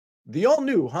The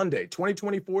all-new Hyundai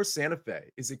 2024 Santa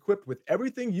Fe is equipped with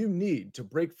everything you need to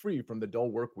break free from the dull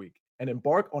work week and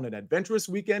embark on an adventurous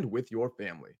weekend with your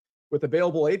family. With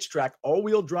available H-Track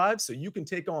all-wheel drive so you can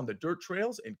take on the dirt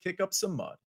trails and kick up some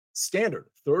mud. Standard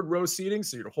third-row seating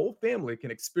so your whole family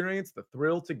can experience the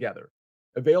thrill together.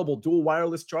 Available dual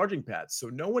wireless charging pads so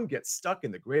no one gets stuck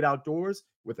in the great outdoors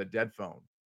with a dead phone.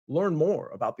 Learn more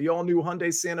about the all-new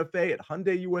Hyundai Santa Fe at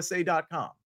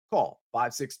HyundaiUSA.com. Call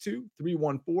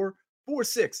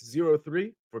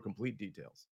 562-314-4603 for complete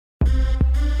details.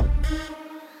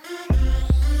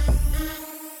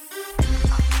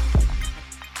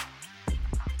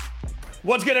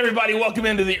 What's good, everybody? Welcome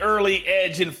into the Early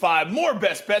Edge in 5. More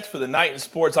best bets for the night in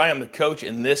sports. I am the coach,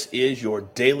 and this is your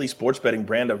daily sports betting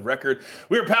brand of record.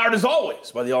 We are powered, as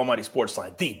always, by the almighty Sports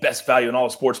Line, the best value in all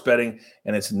of sports betting,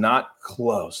 and it's not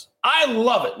close. I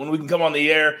love it when we can come on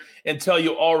the air and tell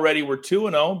you already we're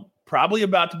 2-0, probably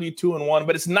about to be 2-1,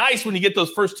 but it's nice when you get those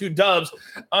first two dubs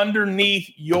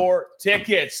underneath your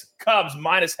tickets. Cubs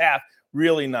 -0.5.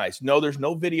 Really nice. No, there's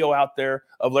no video out there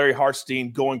of Larry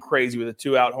Hartstein going crazy with a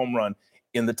 2-out home run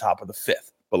in the top of the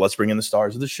 5th. But let's bring in the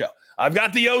stars of the show. I've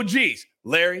got the OGs,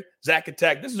 Larry, Zach, and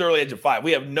Tech. This is Early Edge of 5.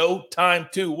 We have no time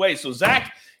to waste. So,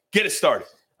 Zach, get it started.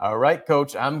 All right,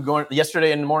 Coach.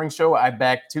 Yesterday in the morning show, I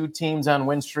backed two teams on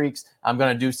win streaks. I'm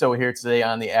going to do so here today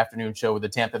on the afternoon show with the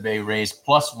Tampa Bay Rays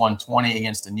 +120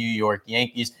 against the New York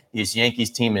Yankees. This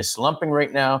Yankees team is slumping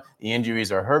right now. The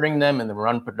injuries are hurting them, and the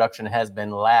run production has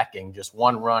been lacking. Just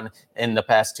one run in the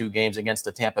past two games against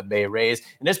the Tampa Bay Rays.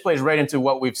 And this plays right into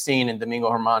what we've seen in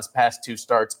Domingo Germán's past two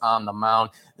starts on the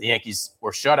mound. The Yankees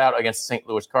were shut out against the St.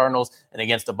 Louis Cardinals, and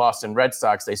against the Boston Red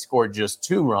Sox, they scored just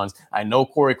 2 runs. I know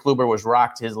Corey Kluber was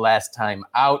rocked his last time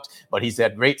out, but he's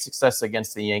had great success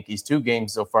against the Yankees. 2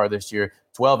 games so far this year.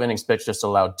 12 innings pitched, just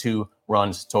allowed 2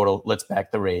 runs total. Let's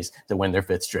back the Rays to win their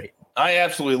 5th straight. I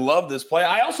absolutely love this play.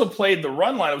 I also played the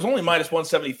run line. It was only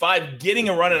 -175, getting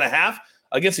a run and a half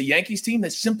against a Yankees team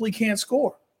that simply can't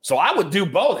score. So I would do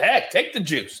both. Heck, take the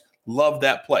juice. Love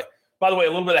that play. By the way, a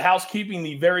little bit of housekeeping.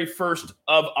 The very first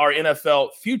of our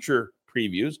NFL future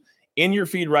previews in your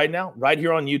feed right now, right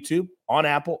here on YouTube, on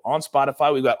Apple, on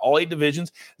Spotify. We've got all 8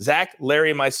 divisions. Zach,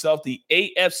 Larry, and myself, the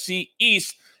AFC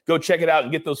East. Go check it out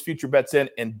and get those future bets in,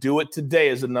 and do it today,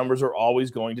 as the numbers are always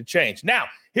going to change. Now,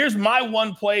 here's my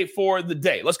one play for the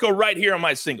day. Let's go right here on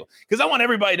my single, because I want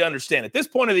everybody to understand at this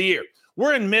point of the year,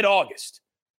 we're in mid-August.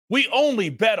 We only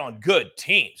bet on good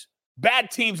teams.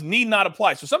 Bad teams need not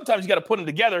apply. So sometimes you got to put them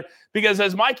together, because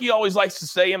as Mikey always likes to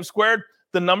say, M squared,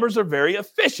 the numbers are very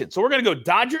efficient. So we're going to go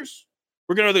Dodgers.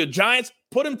 We're going to go the Giants,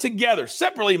 put them together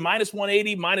separately,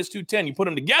 -180, -210. You put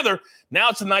them together, now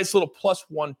it's a nice little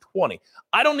 +120.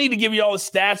 I don't need to give you all the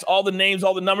stats, all the names,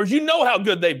 all the numbers. You know how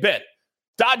good they've been.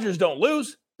 Dodgers don't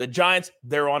lose. The Giants,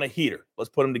 they're on a heater. Let's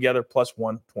put them together,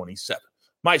 +127.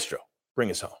 Maestro, bring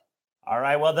us home. All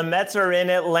right, well, the Mets are in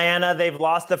Atlanta. They've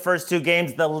lost the first 2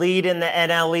 games. The lead in the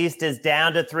NL East is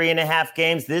down to 3.5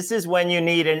 games. This is when you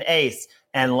need an ace.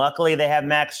 And luckily, they have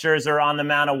Max Scherzer on the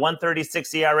mound, a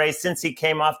 1.36 ERA since he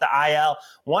came off the IL.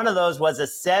 One of those was a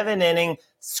 7-inning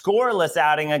scoreless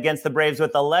outing against the Braves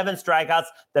with 11 strikeouts.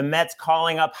 The Mets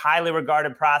calling up highly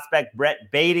regarded prospect Brett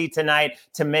Beatty tonight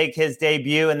to make his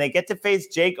debut, and they get to face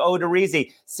Jake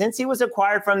Odorizzi. Since he was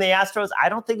acquired from the Astros, I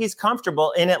don't think he's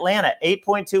comfortable in Atlanta.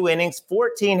 8.2 innings,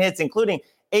 14 hits, including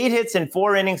 8 hits in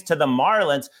 4 innings to the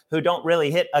Marlins, who don't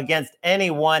really hit against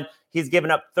anyone. He's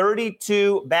given up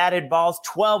 32 batted balls.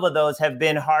 12 of those have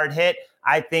been hard hit.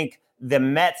 I think the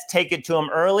Mets take it to him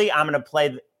early. I'm going to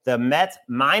play the Mets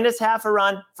 -0.5 a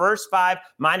run, first 5,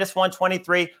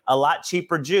 -123, a lot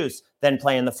cheaper juice than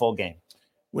playing the full game.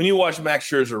 When you watch Max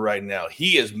Scherzer right now,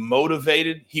 he is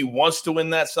motivated. He wants to win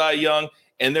that Cy Young,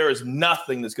 and there is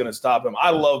nothing that's going to stop him.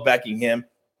 I love backing him.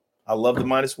 I love the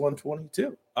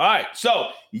 -122. All right,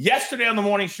 so yesterday on the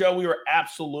morning show, we were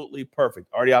absolutely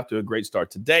perfect. Already off to a great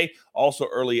start today. Also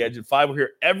Early Edge at 5. We're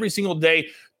here every single day,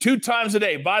 2 times a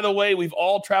day. By the way, we've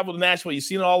all traveled to Nashville. You've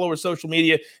seen it all over social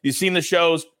media. You've seen the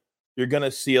shows. You're going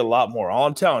to see a lot more. All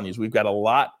I'm telling you is we've got a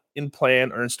lot in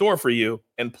plan or in store for you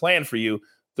and planned for you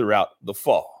throughout the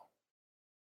fall.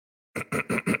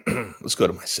 Let's go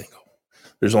to my single.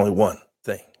 There's only one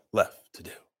thing left to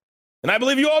do. And I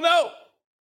believe you all know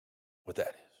what that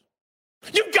is.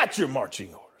 You got your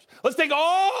marching orders. Let's take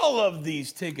all of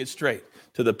these tickets straight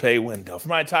to the pay window. For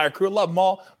my entire crew, love them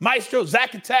all. Maestro,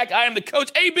 Zach Attack, I am the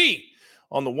coach, AB,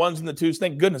 on the 1s and the 2s.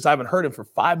 Thank goodness I haven't heard him for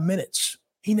 5 minutes.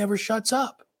 He never shuts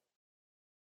up.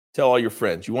 Tell all your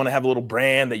friends. You want to have a little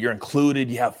brand that you're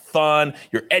included, you have fun,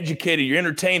 you're educated, you're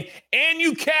entertained, and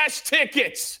you cash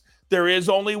tickets. There is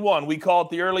only one. We call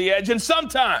it the Early Edge, and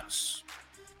sometimes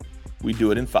We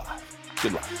do it in 5.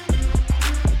 Good luck.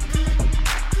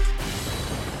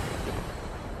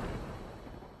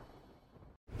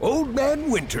 Old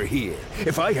Man Winter here.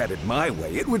 If I had it my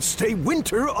way, it would stay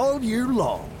winter all year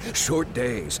long. Short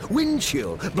days, wind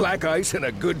chill, black ice, and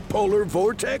a good polar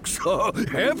vortex. Oh,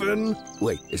 heaven!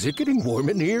 Wait, is it getting warm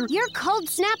in here? Your cold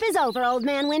snap is over, Old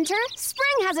Man Winter.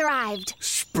 Spring has arrived.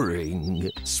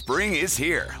 Spring. Spring is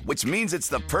here, which means it's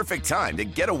the perfect time to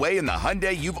get away in the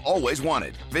Hyundai you've always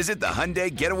wanted. Visit the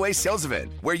Hyundai Getaway Sales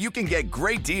Event, where you can get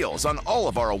great deals on all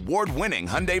of our award-winning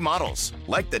Hyundai models,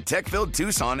 like the tech-filled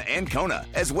Tucson and Kona,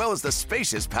 as well as the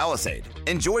spacious Palisade.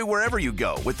 Enjoy wherever you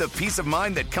go with the peace of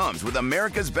mind that comes with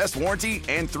America's best warranty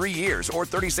and 3 years or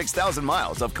 36,000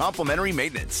 miles of complimentary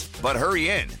maintenance. But hurry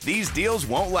in, these deals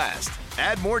won't last.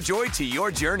 Add more joy to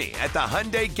your journey at the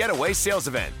Hyundai Getaway Sales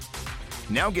Event.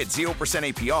 Now get 0%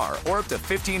 APR or up to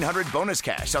 $1,500 bonus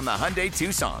cash on the Hyundai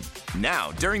Tucson.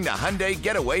 Now, during the Hyundai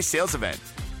Getaway Sales Event.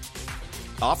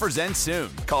 Offers end soon.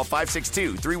 Call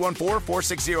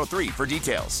 562-314-4603 for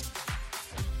details.